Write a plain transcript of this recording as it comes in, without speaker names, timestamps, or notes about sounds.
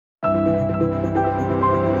All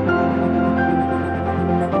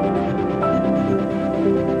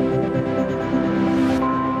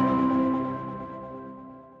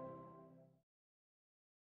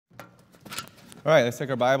right, let's take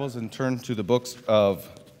our Bibles and turn to the books of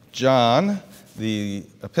John, the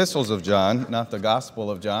epistles of John, not the Gospel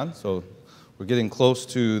of John. So we're getting close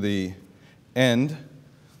to the end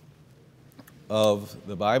of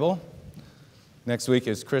the Bible. Next week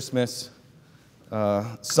is Christmas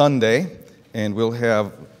Sunday, and we'll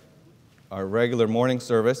have our regular morning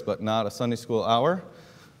service, but not a Sunday school hour.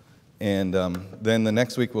 And then the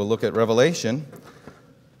next week we'll look at Revelation.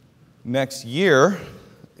 Next year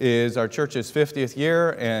is our church's 50th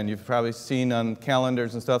year, and you've probably seen on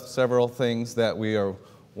calendars and stuff several things that we are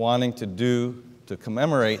wanting to do to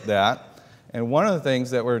commemorate that. And one of the things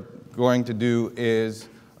that we're going to do is,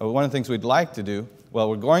 one of the things we'd like to do,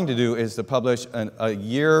 we're going to do is to publish a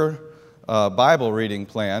year Bible reading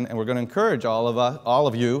plan, and we're going to encourage all of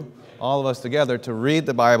us together to read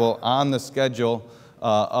the Bible on the schedule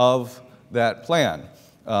of that plan.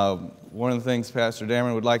 One of the things Pastor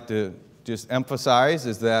Dameron would like to just emphasize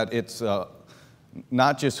is that it's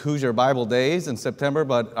not just Hoosier Bible Days in September,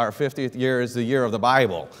 but our 50th year is the year of the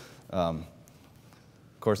Bible. Of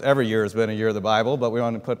course, every year has been a year of the Bible, but we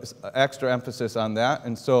want to put extra emphasis on that.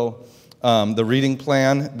 And so the reading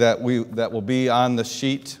plan that will be on the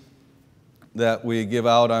sheet that we give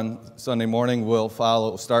out on Sunday morning will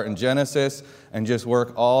start in Genesis and just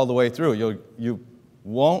work all the way through. You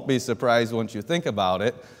won't be surprised once you think about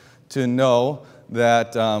it to know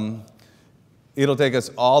that it'll take us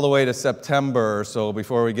all the way to September or so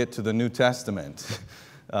before we get to the New Testament.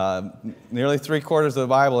 Nearly 3/4 of the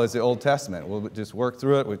Bible is the Old Testament. We'll just work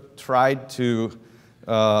through it. We've tried to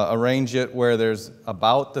arrange it where there's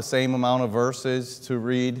about the same amount of verses to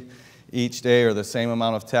read each day or the same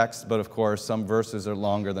amount of text, but of course some verses are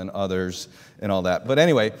longer than others and all that. But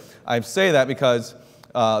anyway, I say that because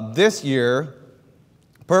this year,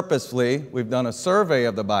 purposefully, we've done a survey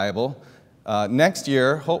of the Bible. Next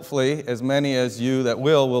year, hopefully, as many as you that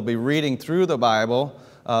will be reading through the Bible,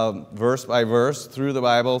 verse by verse, through the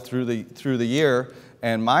Bible, through the year.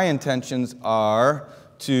 And my intentions are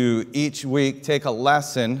to each week take a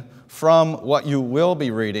lesson from what you will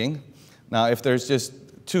be reading. Now, if there's just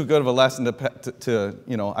too good of a lesson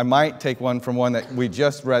I might take one from one that we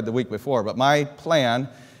just read the week before. But my plan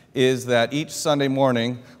is that each Sunday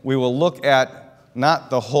morning we will look at not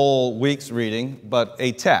the whole week's reading, but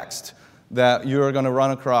a text that you're going to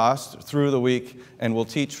run across through the week, and we'll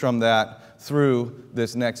teach from that through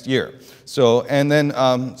this next year. So, and then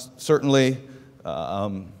certainly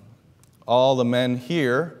all the men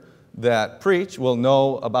here that preach will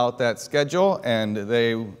know about that schedule, and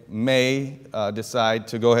they may decide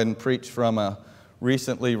to go ahead and preach from a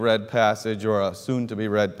recently read passage or a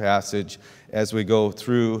soon-to-be-read passage as we go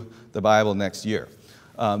through the Bible next year.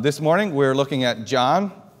 This morning we're looking at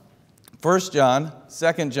John, 1 John,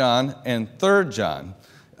 2 John, and 3 John.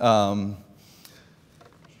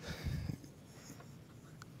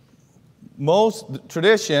 Most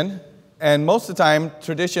tradition, and most of the time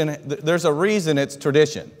tradition, there's a reason it's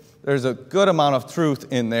tradition. There's a good amount of truth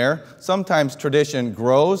in there. Sometimes tradition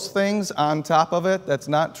grows things on top of it. That's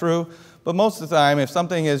not true. But most of the time, if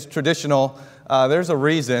something is traditional, there's a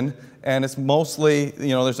reason, and it's mostly,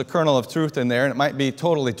 there's a kernel of truth in there, and it might be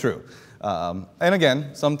totally true. And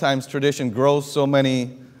again, sometimes tradition grows so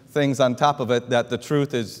many things on top of it that the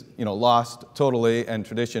truth is, lost totally and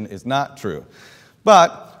tradition is not true.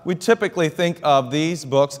 But we typically think of these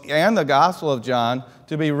books and the Gospel of John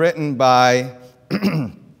to be written by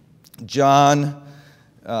John,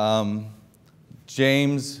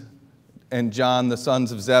 James, and John, the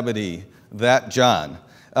sons of Zebedee, that John.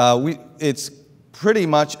 It's pretty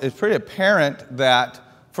apparent that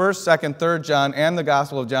 1st, 2nd, 3rd John and the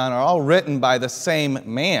Gospel of John are all written by the same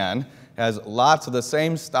man, has lots of the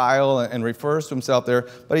same style and refers to himself there,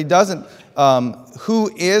 but he doesn't. Who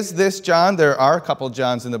is this John? There are a couple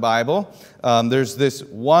Johns in the Bible. There's this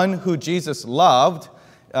one who Jesus loved.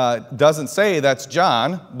 Doesn't say that's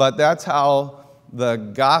John, but that's how the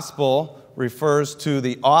Gospel refers to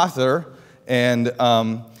the author. And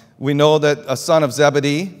we know that a son of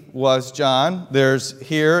Zebedee was John. There's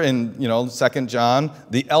here in 2 John,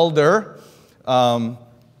 the elder.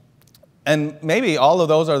 And maybe all of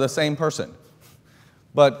those are the same person.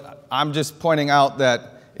 But I'm just pointing out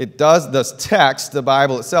that this text, the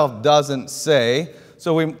Bible itself, doesn't say.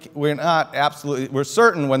 So we're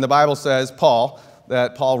certain when the Bible says Paul,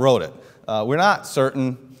 that Paul wrote it. We're not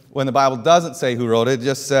certain when the Bible doesn't say who wrote it. It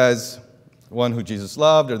just says one who Jesus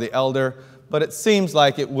loved or the elder. But it seems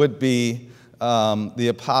like it would be the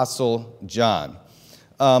Apostle John.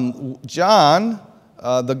 John,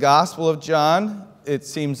 the Gospel of John, it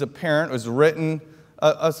seems apparent, was written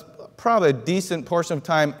probably a decent portion of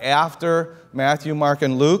time after Matthew, Mark,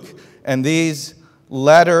 and Luke. And these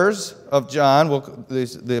letters of John,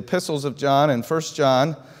 the epistles of John and 1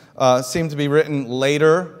 John, seem to be written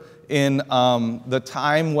later in the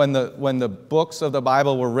time when the books of the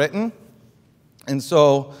Bible were written. And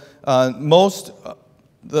so most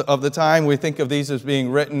of the time we think of these as being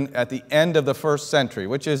written at the end of the first century,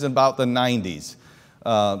 which is about the 90s.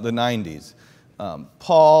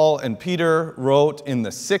 Paul and Peter wrote in the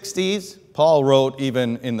 60s. Paul wrote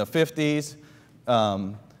even in the 50s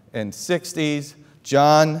and 60s.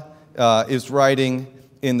 John is writing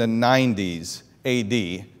in the 90s AD,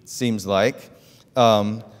 it seems like.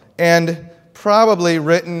 And probably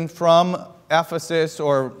written from Ephesus,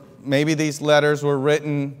 or maybe these letters were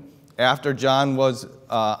written after John was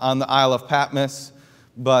on the Isle of Patmos.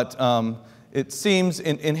 But it seems,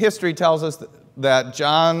 in history tells us that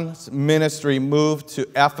John's ministry moved to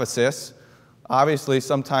Ephesus, obviously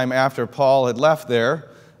sometime after Paul had left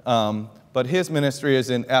there. But his ministry is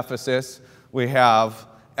in Ephesus. We have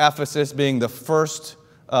Ephesus being the first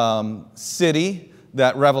city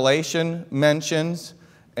that Revelation mentions.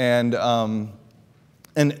 And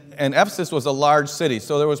Ephesus was a large city,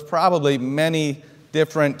 so there was probably many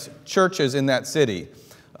different churches in that city.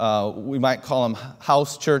 We might call them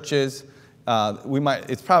house churches.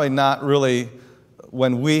 It's probably not really,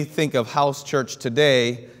 when we think of house church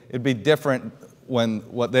today, it'd be different when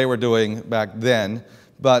what they were doing back then.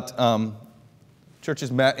 But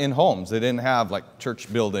churches met in homes. They didn't have like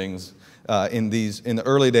church buildings in the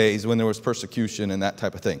early days when there was persecution and that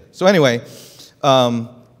type of thing. So anyway,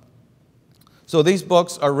 so these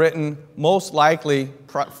books are written most likely,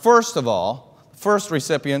 first of all, first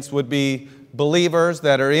recipients would be believers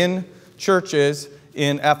that are in churches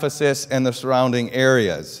in Ephesus and the surrounding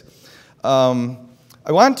areas. I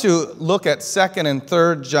want to look at 2nd and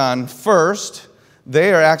 3rd John first.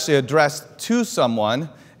 They are actually addressed to someone,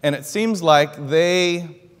 and it seems like they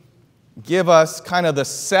give us kind of the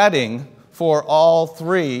setting for all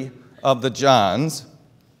three of the Johns.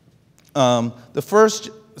 The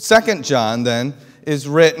 2nd John, then, is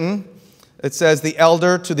written, it says, the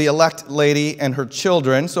elder to the elect lady and her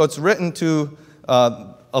children. So it's written to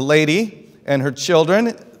a lady and her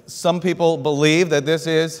children. Some people believe that this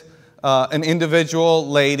is an individual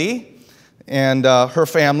lady and her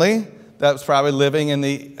family that was probably living in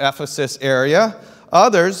the Ephesus area.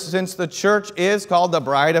 Others, since the church is called the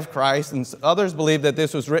bride of Christ, and others believe that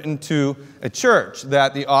this was written to a church,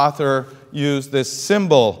 that the author used this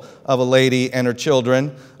symbol of a lady and her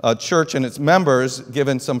children, a church and its members,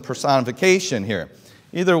 given some personification here.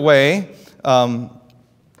 Either way,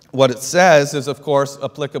 what it says is, of course,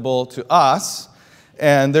 applicable to us.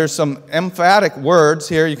 And there's some emphatic words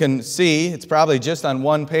here you can see. It's probably just on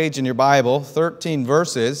one page in your Bible, 13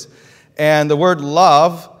 verses. And the word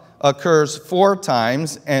love occurs 4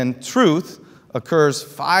 times, and truth occurs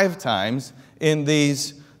 5 times in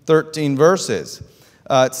these 13 verses.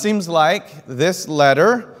 It seems like this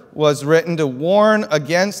letter was written to warn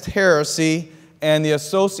against heresy and the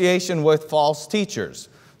association with false teachers.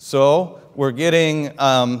 So we're getting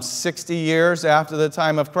 60 years after the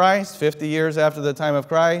time of Christ, 50 years after the time of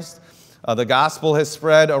Christ. The gospel has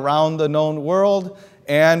spread around the known world.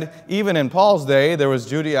 And even in Paul's day, there was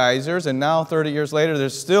Judaizers, and now 30 years later,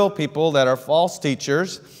 there's still people that are false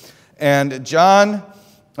teachers. And John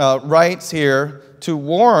writes here to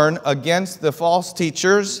warn against the false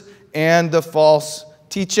teachers and the false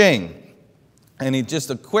teaching. And he just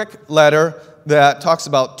a quick letter that talks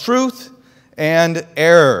about truth and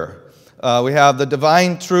error. We have the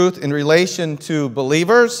divine truth in relation to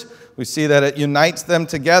believers. We see that it unites them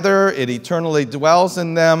together. It eternally dwells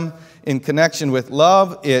in them. In connection with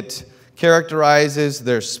love, it characterizes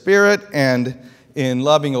their spirit, and in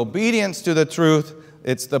loving obedience to the truth,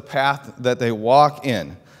 it's the path that they walk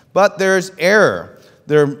in. But there's error.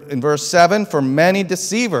 There, in verse 7, for many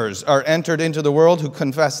deceivers are entered into the world who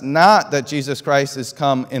confess not that Jesus Christ is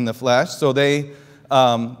come in the flesh. So the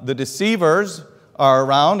deceivers are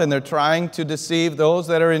around, and they're trying to deceive those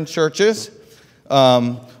that are in churches.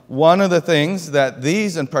 One of the things that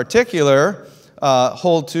these in particular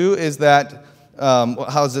hold to is that,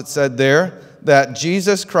 how's it said there? That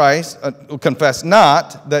Jesus Christ, confess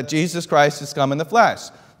not that Jesus Christ has come in the flesh.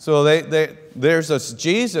 So there's this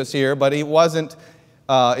Jesus here, but he wasn't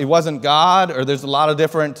God, or there's a lot of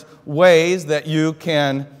different ways that you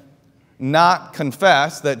can not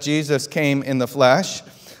confess that Jesus came in the flesh.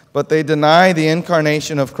 But they deny the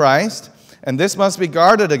incarnation of Christ, and this must be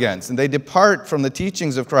guarded against, and they depart from the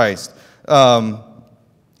teachings of Christ.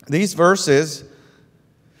 These verses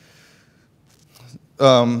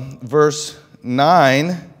verse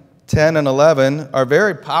 9, 10, and 11 are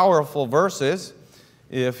very powerful verses.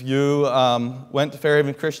 If you went to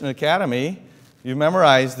Fairhaven Christian Academy, you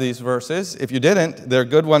memorized these verses. If you didn't, they're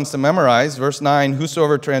good ones to memorize. Verse 9,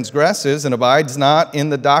 whosoever transgresses and abides not in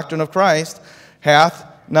the doctrine of Christ hath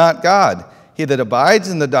not God. He that abides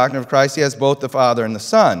in the doctrine of Christ, he has both the Father and the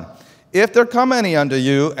Son. If there come any unto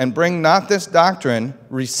you, and bring not this doctrine,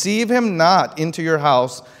 receive him not into your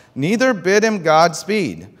house, neither bid him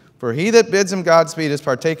Godspeed. For he that bids him Godspeed is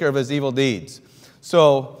partaker of his evil deeds.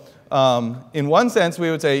 So, in one sense,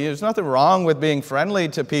 we would say there's nothing wrong with being friendly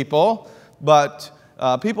to people, but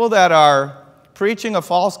people that are preaching a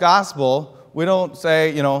false gospel, we don't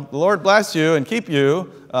say, the Lord bless you and keep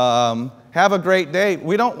you, have a great day.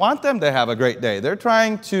 We don't want them to have a great day. They're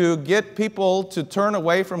trying to get people to turn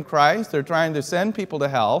away from Christ. They're trying to send people to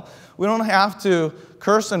hell. We don't have to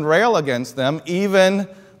curse and rail against them. Even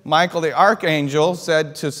Michael the archangel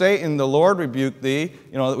said to Satan, the Lord rebuke thee.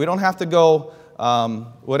 We don't have to go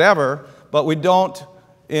whatever, but we don't,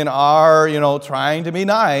 in our, trying to be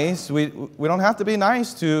nice, we don't have to be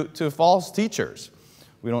nice to false teachers.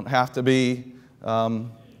 We don't have to be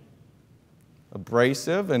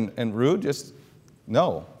abrasive and rude. Just,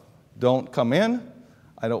 no, don't come in.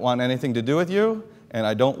 I don't want anything to do with you, and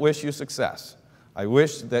I don't wish you success. I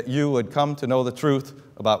wish that you would come to know the truth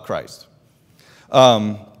about Christ.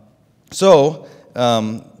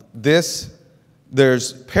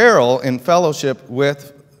 There's peril in fellowship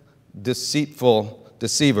with deceitful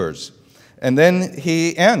deceivers. And then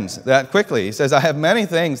he ends that quickly. He says, I have many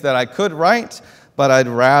things that I could write, but I'd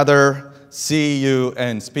rather see you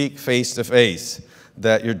and speak face to face,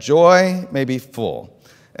 that your joy may be full.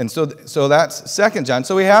 And so that's 2 John.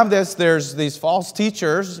 So we have there's these false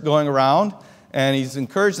teachers going around, and he's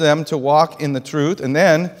encouraged them to walk in the truth. And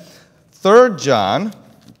then 3 John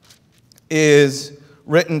is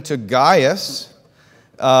written to Gaius,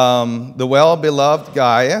 the well-beloved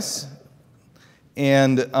Gaius.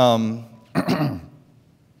 And so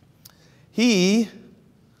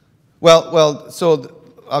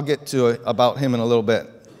I'll get to it about him in a little bit.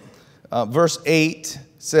 Verse 8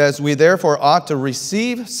 says, we therefore ought to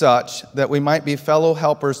receive such that we might be fellow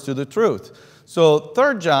helpers to the truth. So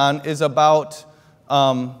 3 John is about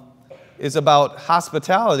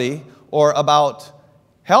hospitality, or about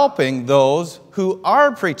helping those who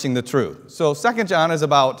are preaching the truth. So 2 John is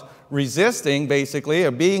about resisting, basically,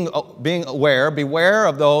 or being aware, beware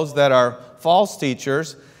of those that are false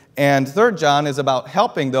teachers. And 3 John is about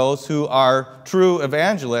helping those who are true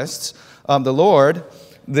evangelists of the Lord.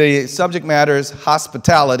 The subject matter is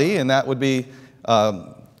hospitality, and that would be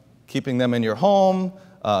keeping them in your home,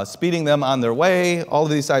 speeding them on their way, all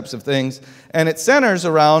of these types of things. And it centers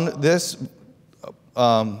around this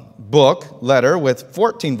letter with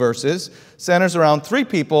 14 verses, centers around 3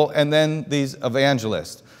 people and then these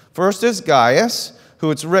evangelists. First is Gaius,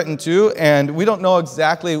 who it's written to, and we don't know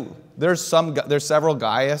exactly. There's several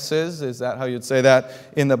Gaiuses, is that how you'd say that,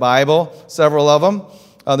 in the Bible? Several of them.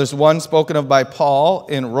 There's one spoken of by Paul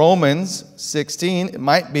in Romans 16. It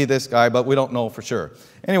might be this guy, but we don't know for sure.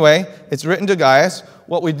 Anyway, it's written to Gaius.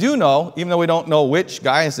 What we do know, even though we don't know which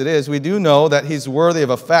Gaius it is, we do know that he's worthy of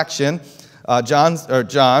affection. John,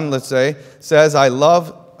 let's say, says, I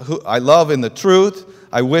love in the truth.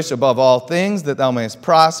 I wish above all things that thou mayest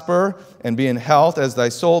prosper and be in health as thy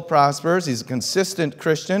soul prospers. He's a consistent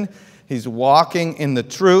Christian. He's walking in the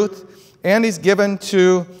truth, and he's given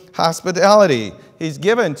to hospitality. He's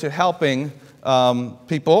given to helping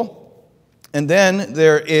people. And then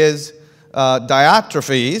there is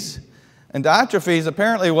Diotrephes. And Diotrephes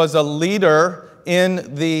apparently was a leader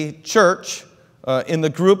in the church, in the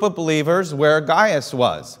group of believers where Gaius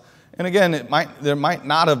was. And again, there might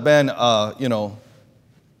not have been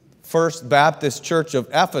First Baptist Church of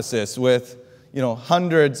Ephesus with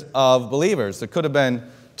hundreds of believers. There could have been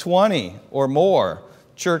 20 or more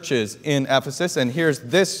churches in Ephesus, and here's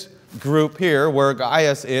this group here where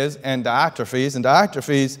Gaius is and Diotrephes. And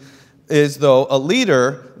Diotrephes is, though, a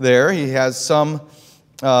leader there. He has some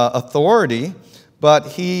authority, but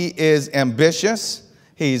he is ambitious.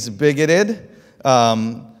 He's bigoted.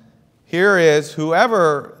 Here is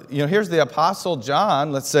whoever, here's the Apostle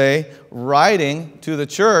John, let's say, writing to the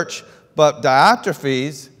church, but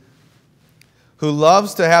Diotrephes, who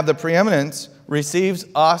loves to have the preeminence, receives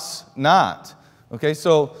us not. Okay,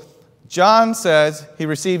 so John says he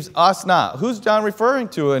receives us not. Who's John referring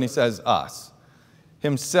to when he says us?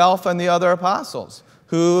 Himself and the other apostles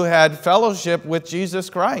who had fellowship with Jesus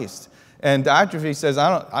Christ. And Diotrephes says,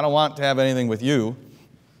 I don't want to have anything with you.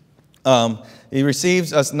 He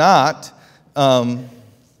receives us not.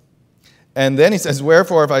 And then he says,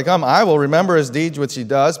 wherefore, if I come, I will remember his deeds which he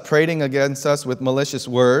does, prating against us with malicious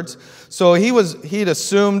words. So he'd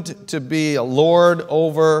assumed to be a lord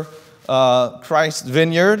over Christ's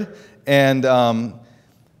vineyard, and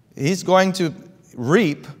he's going to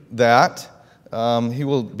reap that. He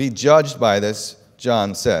will be judged by this,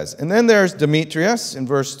 John says. And then there's Demetrius in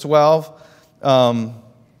verse 12.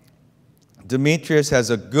 Demetrius has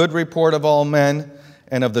a good report of all men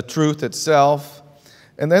and of the truth itself.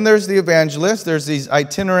 And then there's the evangelists. There's these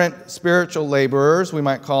itinerant spiritual laborers, we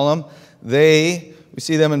might call them. We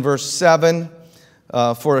see them in verse 7.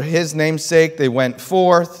 For his name's sake they went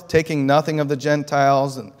forth, taking nothing of the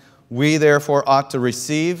Gentiles, and we therefore ought to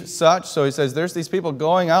receive such. So he says there's these people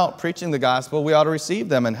going out preaching the gospel. We ought to receive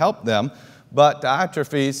them and help them. But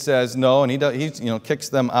Diotrephes says no, and he kicks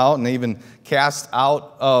them out and even casts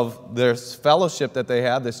out of their fellowship that they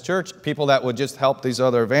have, this church, people that would just help these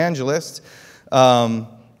other evangelists. But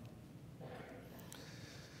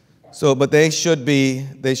they should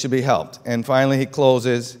be helped. And finally he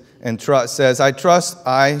closes and says, I trust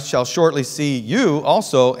I shall shortly see you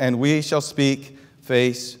also, and we shall speak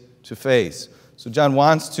face to face. So John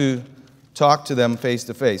wants to talk to them face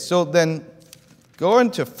to face. So then go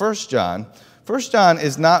into 1 John. 1 John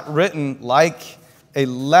is not written like a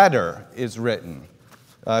letter is written.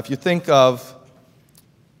 If you think of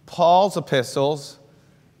Paul's epistles,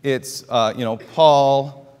 it's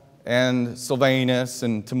Paul and Silvanus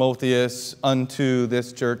and Timotheus unto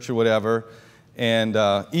this church or whatever. And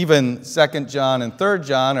even 2 John and 3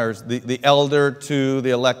 John are the elder to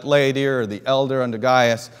the elect lady or the elder unto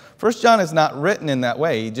Gaius. 1 John is not written in that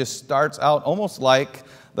way. He just starts out almost like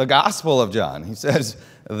the Gospel of John. He says,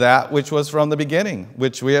 that which was from the beginning,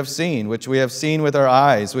 which we have seen with our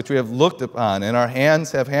eyes, which we have looked upon, and our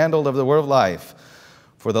hands have handled of the word of life.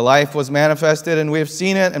 For the life was manifested, and we have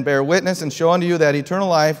seen it, and bear witness, and show unto you that eternal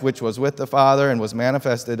life which was with the Father, and was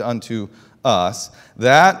manifested unto us.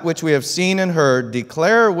 That which we have seen and heard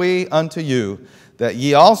declare we unto you, that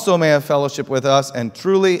ye also may have fellowship with us. And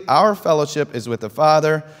truly our fellowship is with the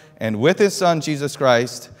Father, and with his Son Jesus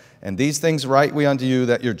Christ. And these things write we unto you,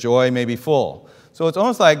 that your joy may be full. So it's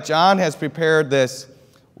almost like John has prepared this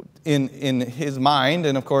in his mind,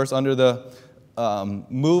 and of course under the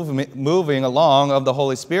moving along of the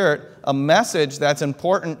Holy Spirit, a message that's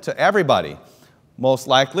important to everybody. Most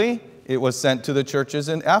likely, it was sent to the churches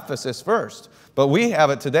in Ephesus first. But we have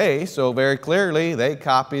it today, so very clearly they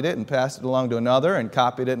copied it and passed it along to another, and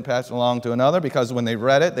copied it and passed it along to another, because when they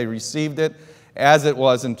read it, they received it as it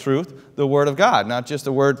was in truth, the Word of God, not just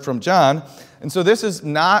a word from John. And so this is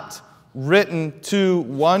not written to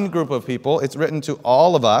one group of people, it's written to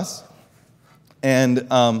all of us. And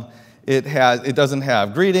it doesn't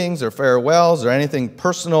have greetings or farewells or anything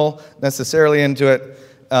personal necessarily into it.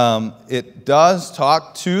 It does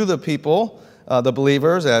talk to the people, the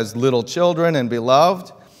believers, as little children and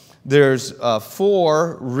beloved. There's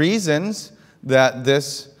 4 reasons that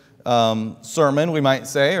this sermon, we might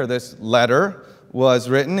say, or this letter was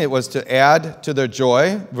written. It was to add to their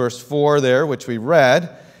joy, verse 4 there, which we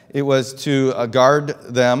read. It was to guard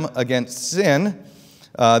them against sin.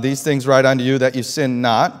 These things write unto you that you sin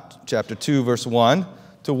not, chapter 2, verse 1,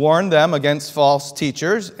 to warn them against false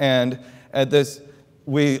teachers. And at this,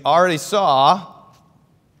 we already saw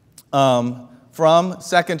from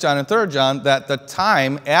 2 John and 3 John that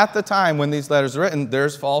at the time when these letters are written,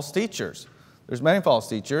 there's false teachers. There's many false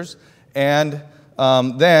teachers. And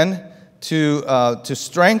then to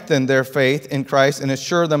strengthen their faith in Christ and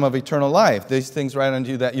assure them of eternal life. These things write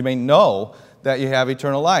unto you that you may know that you have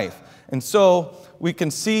eternal life. And so we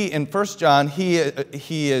can see in 1 John, he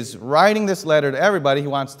is writing this letter to everybody. He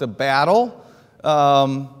wants to battle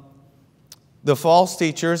the false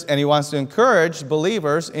teachers, and he wants to encourage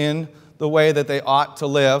believers in the way that they ought to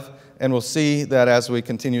live. And we'll see that as we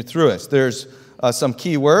continue through it. There's some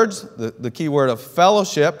key words. The key word of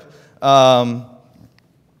fellowship.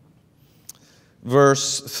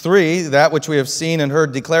 Verse 3, that which we have seen and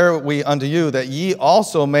heard declare we unto you, that ye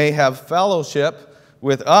also may have fellowship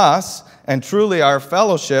with us, and truly our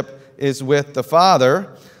fellowship is with the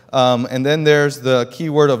Father. And then there's the key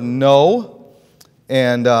word of know,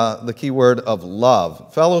 and the key word of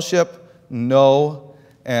love. Fellowship, know,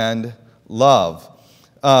 and love.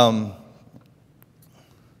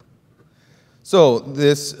 So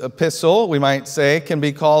this epistle, we might say, can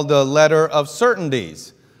be called the letter of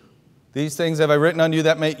certainties. These things have I written unto you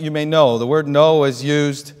that you may know. The word know is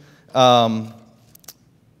used, or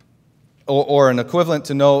an equivalent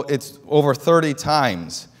to know, it's over 30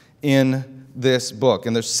 times in this book.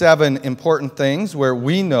 And there's 7 important things where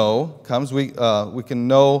we know we can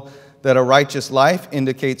know that a righteous life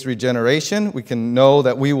indicates regeneration. We can know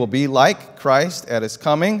that we will be like Christ at his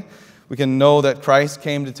coming. We can know that Christ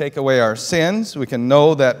came to take away our sins. We can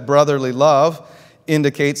know that brotherly love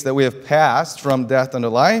indicates that we have passed from death unto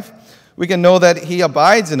life. We can know that he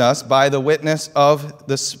abides in us by the witness of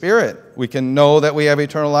the Spirit. We can know that we have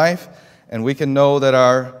eternal life, and we can know that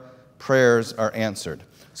our prayers are answered.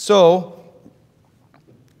 So,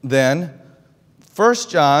 then, 1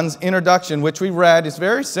 John's introduction, which we read, is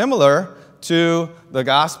very similar to the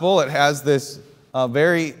gospel. It has this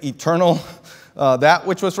very eternal, that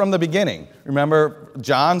which was from the beginning. Remember,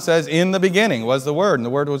 John says, in the beginning was the Word, and the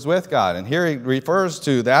Word was with God. And here he refers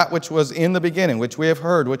to that which was in the beginning, which we have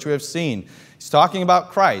heard, which we have seen. He's talking about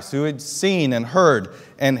Christ, who had seen and heard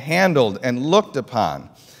and handled and looked upon.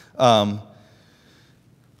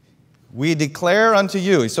 We declare unto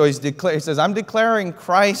you. So he says, I'm declaring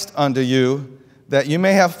Christ unto you, that you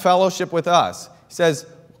may have fellowship with us. He says,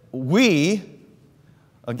 we,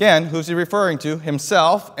 again, who's he referring to?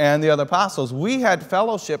 Himself and the other apostles. We had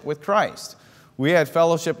fellowship with Christ. We had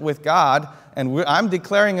fellowship with God, and I'm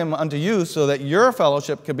declaring him unto you so that your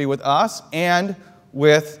fellowship could be with us and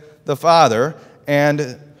with the Father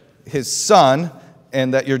and his Son,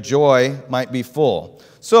 and that your joy might be full.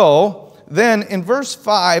 So, then in verse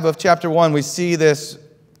 5 of chapter 1, we see this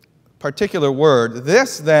particular word.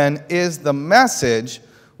 This then is the message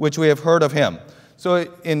which we have heard of him.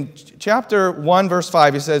 So in chapter 1, verse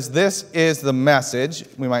 5, he says, this is the message,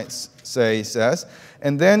 we might say, he says.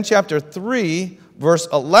 And then chapter 3, verse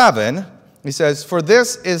 11, he says, for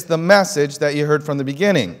this is the message that you heard from the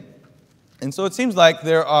beginning. And so it seems like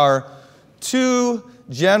there are two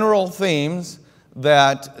general themes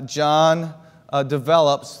that John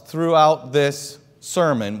develops throughout this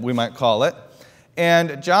sermon, we might call it.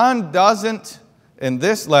 And John doesn't, in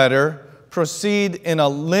this letter, proceed in a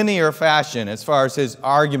linear fashion as far as his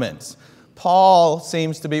arguments. Paul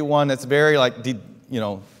seems to be one that's very like,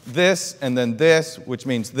 this and then this, which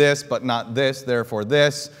means this, but not this, therefore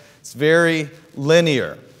this. It's very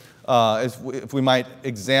linear, if we might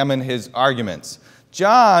examine his arguments.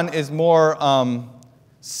 John is more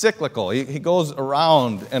cyclical. He goes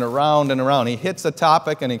around and around and around. He hits a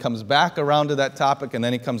topic and he comes back around to that topic, and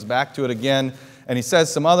then he comes back to it again, and he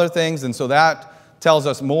says some other things, and so that tells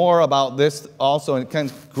us more about this also, and it kind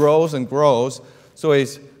of grows and grows. So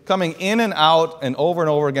he's coming in and out and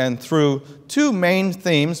over again through two main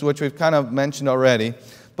themes, which we've kind of mentioned already.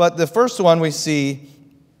 But the first one we see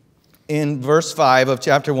in verse 5 of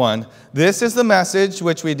chapter 1. This is the message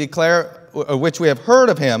which we declare, which we have heard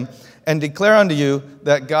of him, and declare unto you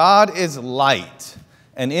that God is light,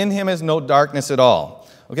 and in him is no darkness at all.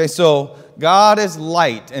 Okay, so God is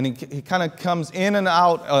light, and he kind of comes in and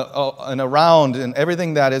out and around, and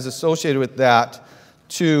everything that is associated with that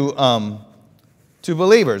to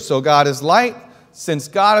believers. So God is light. Since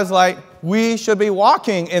God is light, we should be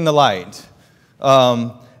walking in the light.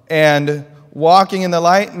 And walking in the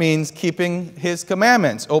light means keeping his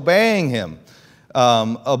commandments, obeying him.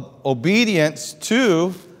 Obedience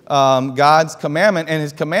to God's commandment, and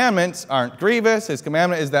his commandments aren't grievous. His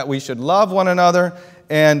commandment is that we should love one another,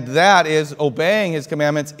 and that is obeying his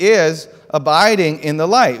commandments is abiding in the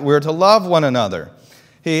light. We're to love one another.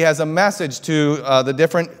 He has a message to the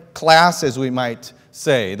different classes, we might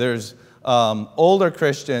say. There's older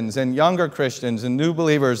Christians and younger Christians and new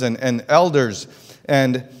believers and elders,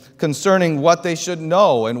 and concerning what they should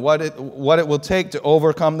know and what it will take to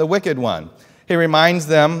overcome the wicked one. He reminds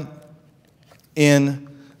them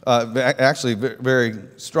actually very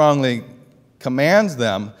strongly commands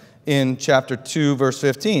them in chapter 2, verse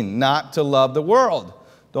 15, not to love the world.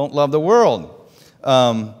 Don't love the world.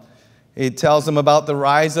 He tells them about the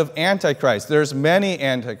rise of Antichrist. There's many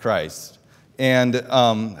Antichrists, and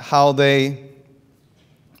how they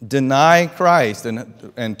deny Christ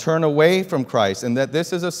and turn away from Christ, and that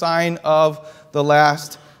this is a sign of the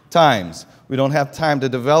last times. We don't have time to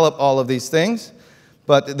develop all of these things,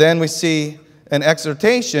 but then we see an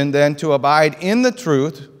exhortation then to abide in the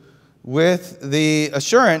truth with the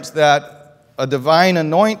assurance that a divine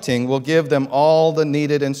anointing will give them all the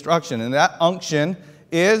needed instruction. And that unction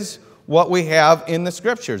is what we have in the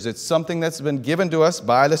Scriptures. It's something that's been given to us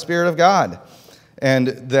by the Spirit of God. And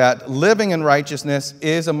that living in righteousness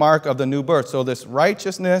is a mark of the new birth. So this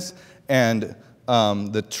righteousness and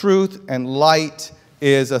the truth and light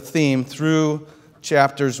is a theme through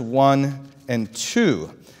chapters 1 and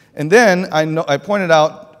 2. And then I pointed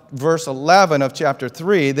out verse 11 of chapter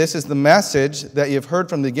 3. This is the message that you've heard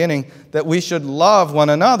from the beginning, that we should love one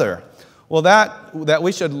another. Well, that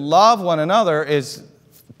we should love one another is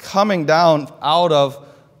coming down out of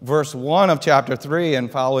verse 1 of chapter 3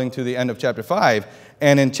 and following to the end of chapter 5.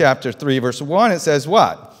 And in chapter 3, verse 1, it says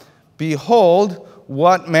what? Behold,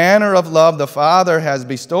 what manner of love the Father has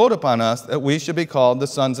bestowed upon us, that we should be called the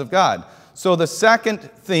sons of God. So the second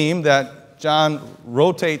theme that John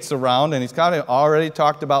rotates around, and he's kind of already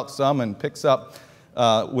talked about some and picks up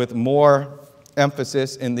with more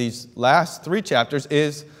emphasis in these last 3 chapters,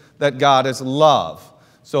 is that God is love.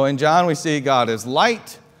 So in John we see God is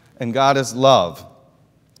light and God is love.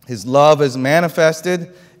 His love is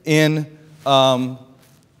manifested in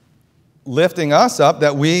lifting us up,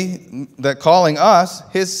 that calling us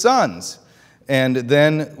his sons. And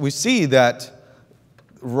then we see that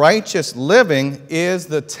righteous living is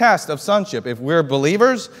the test of sonship. If we're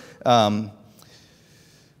believers, verse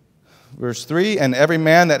 3, and every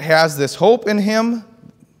man that has this hope in him,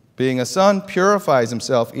 being a son, purifies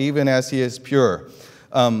himself even as he is pure.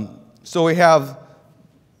 So we have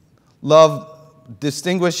love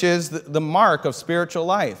distinguishes the mark of spiritual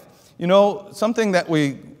life. You know, something that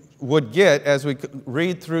we would get as we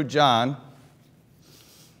read through John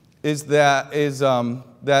is that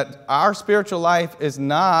our spiritual life is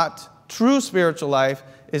not, true spiritual life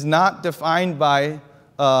is not defined by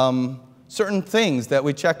certain things that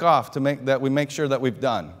we check off that we make sure that we've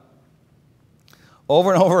done.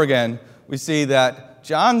 Over and over again, we see that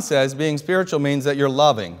John says being spiritual means that you're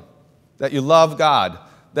loving, that you love God,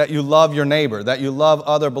 that you love your neighbor, that you love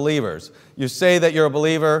other believers. You say that you're a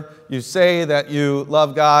believer, you say that you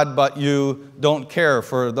love God, but you don't care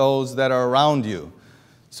for those that are around you.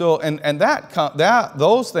 So, and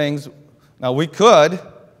those things, now we could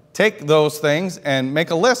take those things and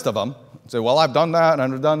make a list of them, say, well, I've done that,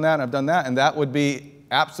 and I've done that, and I've done that, and that would be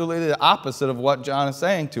absolutely the opposite of what John is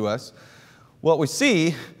saying to us. What we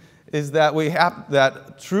see is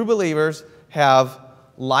that true believers have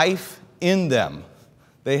life in them.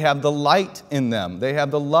 They have the light in them. They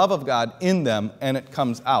have the love of God in them, and it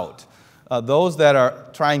comes out. Those that are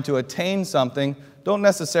trying to attain something don't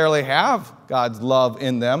necessarily have God's love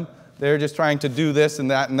in them. They're just trying to do this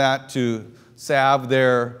and that to salve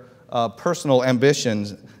their personal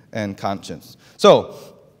ambitions and conscience. So,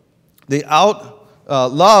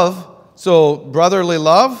 brotherly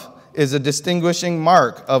love is a distinguishing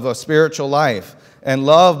mark of a spiritual life. And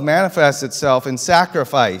love manifests itself in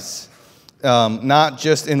sacrifice, not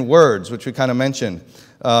just in words, which we kind of mentioned.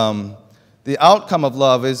 The outcome of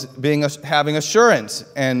love is having assurance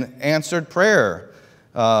and answered prayer.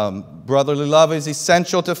 Brotherly love is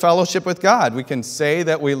essential to fellowship with God. We can say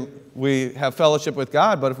that we have fellowship with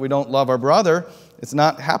God, but if we don't love our brother, it's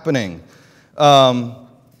not happening.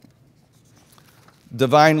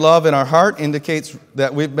 Divine love in our heart indicates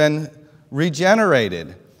that we've been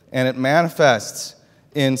regenerated, and it manifests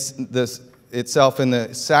itself in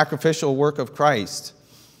the sacrificial work of Christ.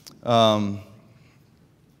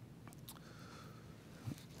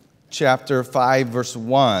 Chapter 5, verse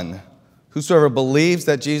 1. Whosoever believes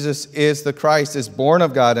that Jesus is the Christ is born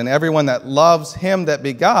of God, and everyone that loves him that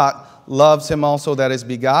begot loves him also that is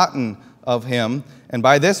begotten of him. And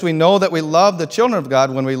by this we know that we love the children of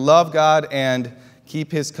God when we love God and keep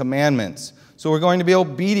his commandments. So we're going to be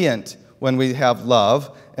obedient when we have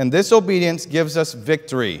love, and this obedience gives us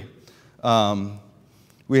victory.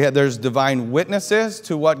 There's divine witnesses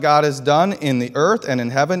to what God has done in the earth and in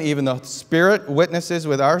heaven. Even the Spirit witnesses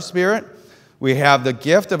with our spirit. We have the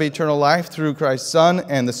gift of eternal life through Christ's Son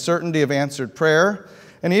and the certainty of answered prayer.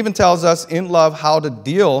 And he even tells us in love how to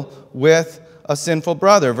deal with a sinful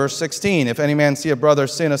brother. Verse 16, if any man see a brother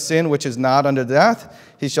sin a sin which is not unto death,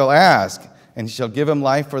 he shall ask, and he shall give him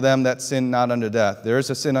life for them that sin not unto death. There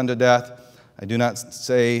is a sin unto death. I do not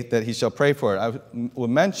say that he shall pray for it. I will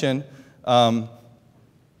mention, a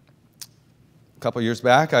couple years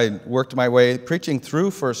back, I worked my way preaching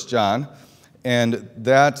through 1 John, and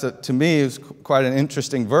that, to me, is quite an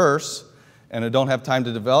interesting verse, and I don't have time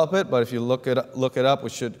to develop it, but if you look it up,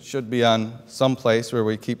 we should be on some place where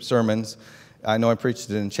we keep sermons. I know I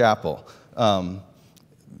preached it in chapel.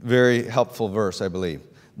 Very helpful verse, I believe.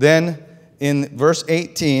 Then, in verse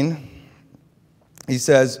 18, he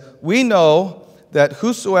says, we know that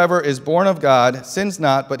whosoever is born of God sins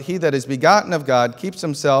not, but he that is begotten of God keeps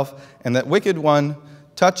himself, and that wicked one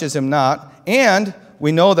touches him not. And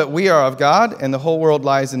we know that we are of God, and the whole world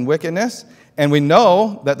lies in wickedness. And we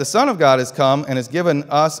know that the Son of God is come and has given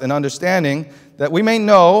us an understanding that we may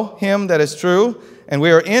know him that is true, and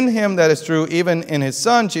we are in him that is true, even in his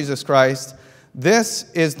Son, Jesus Christ.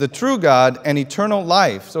 This is the true God and eternal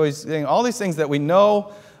life. So he's saying all these things that we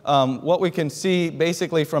know, what we can see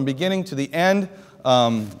basically from beginning to the end,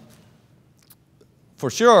 for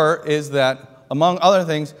sure, is that, among other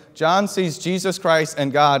things, John sees Jesus Christ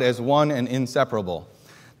and God as one and inseparable.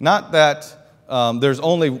 Not that there's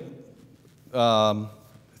only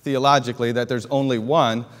theologically that there's only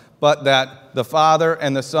one, but that the Father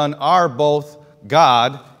and the Son are both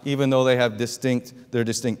God, even though they have they're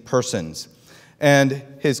distinct persons. And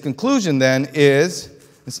his conclusion then is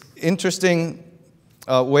this interesting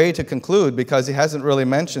way to conclude, because he hasn't really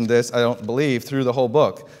mentioned this, I don't believe, through the whole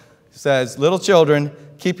book. He says, little children,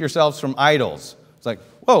 keep yourselves from idols. It's like,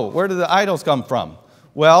 whoa, where did the idols come from?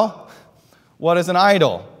 Well, what is an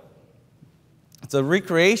idol? It's a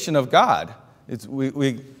recreation of God.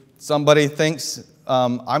 Somebody thinks,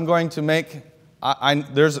 I'm going to make,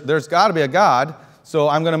 there's got to be a God, so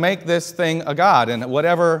I'm going to make this thing a God. And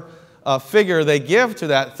whatever figure they give to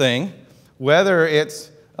that thing, whether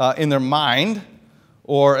it's in their mind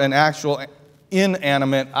or an actual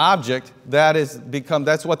inanimate object,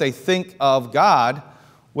 that's what they think of God.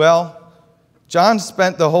 Well, John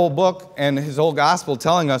spent the whole book and his whole gospel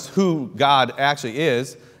telling us who God actually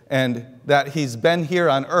is, and that he's been here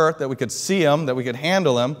on earth, that we could see him, that we could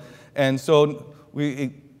handle him. And so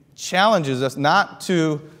it challenges us not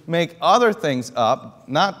to make other things up,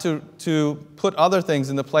 not to put other things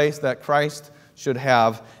in the place that Christ should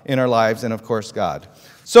have in our lives, and of course God.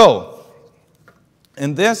 So,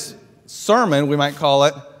 in this sermon, we might call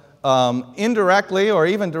it, indirectly or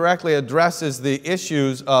even directly addresses the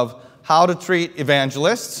issues of how to treat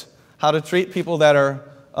evangelists, how to treat people that are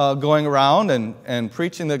going around and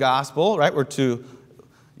preaching the gospel, right?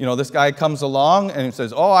 This guy comes along and he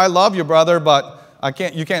says, oh, I love you, brother, but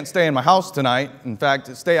you can't stay in my house tonight. In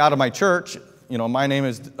fact, stay out of my church. My name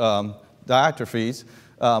is Diotrephes.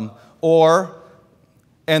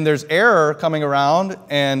 And there's error coming around,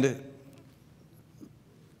 and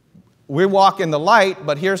we walk in the light,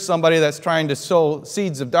 but here's somebody that's trying to sow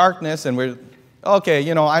seeds of darkness, and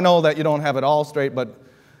okay, I know that you don't have it all straight, but,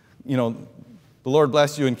 the Lord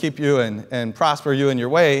bless you and keep you and prosper you in your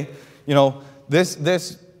way.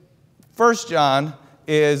 This 1 John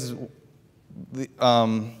is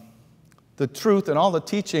the truth and all the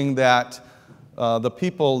teaching that the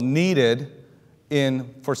people needed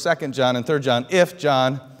for 2 John and 3 John, if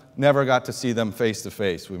John never got to see them face to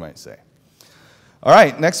face, we might say. All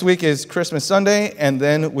right, next week is Christmas Sunday, and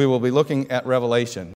then we will be looking at Revelation.